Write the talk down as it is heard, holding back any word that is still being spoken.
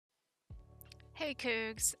Hey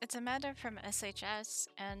Cougs, it's Amanda from SHS,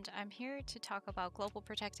 and I'm here to talk about Global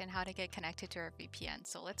Protect and how to get connected to our VPN.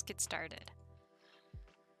 So let's get started.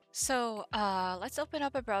 So let's open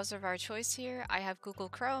up a browser of our choice here. I have Google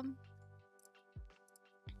Chrome.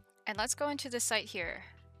 And let's go into the site here,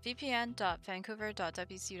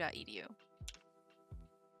 vpn.vancouver.wsu.edu.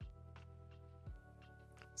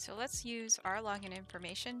 So let's use our login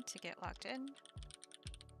information to get logged in.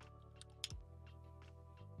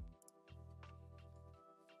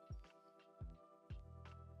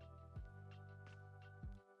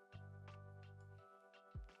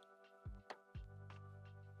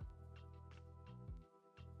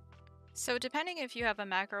 So depending if you have a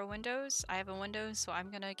Mac or Windows, I have a Windows, so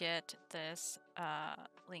I'm gonna get this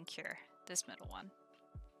link here, this middle one.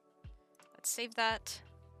 Let's save that.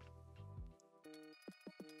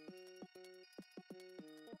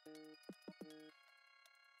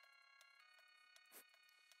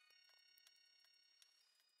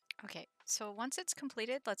 Okay, so once it's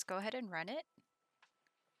completed, let's go ahead and run it.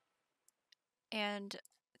 And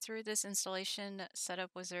through this installation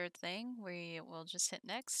setup wizard thing, we will just hit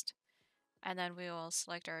next. And then we will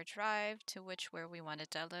select our drive to where we want to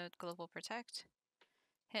download Global Protect.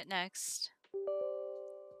 Hit next.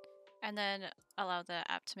 And then allow the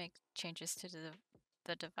app to make changes to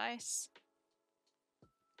the device.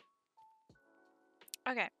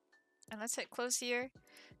 Okay, and let's hit close here.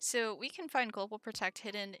 So we can find Global Protect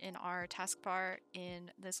hidden in our taskbar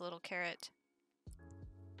in this little caret.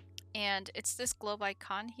 And it's this globe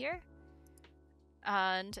icon here.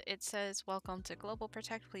 And it says, welcome to Global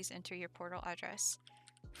Protect, please enter your portal address.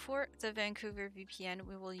 For the Vancouver VPN,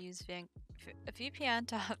 we will use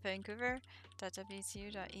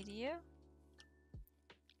vpn.vancouver.wsu.edu.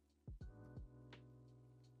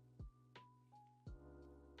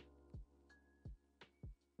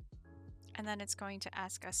 And then it's going to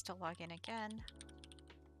ask us to log in again.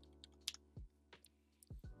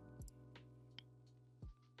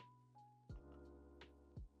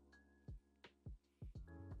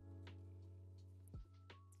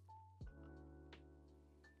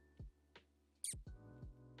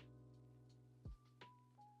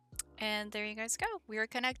 And there you guys go. We are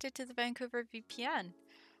connected to the Vancouver VPN.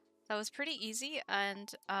 That was pretty easy.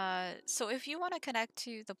 And so if you want to connect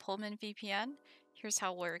to the Pullman VPN, here's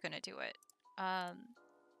how we're going to do it.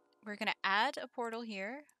 We're going to add a portal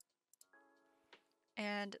here.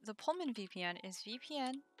 And the Pullman VPN is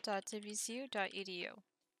vpn.wsu.edu.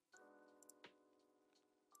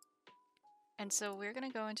 And so we're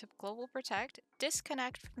going to go into Global Protect,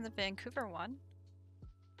 disconnect from the Vancouver one,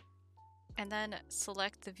 and then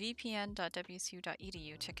select the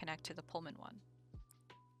vpn.wsu.edu to connect to the Pullman one.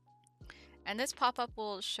 And this pop-up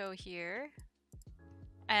will show here.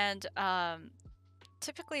 And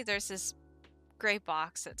typically there's this gray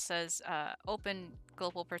box that says open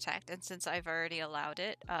Global Protect. And since I've already allowed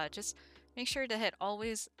it, just make sure to hit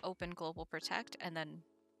always open Global Protect, and then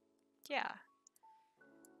yeah.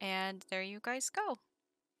 And there you guys go.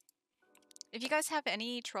 If you guys have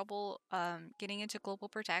any trouble getting into Global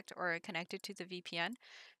Protect or connected to the VPN,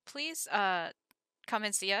 please come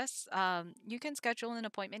and see us. You can schedule an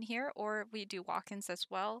appointment here, or we do walk-ins as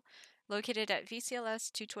well. Located at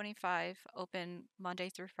VCLS 225, open Monday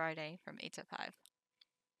through Friday from 8 to 5.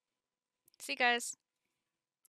 See you guys.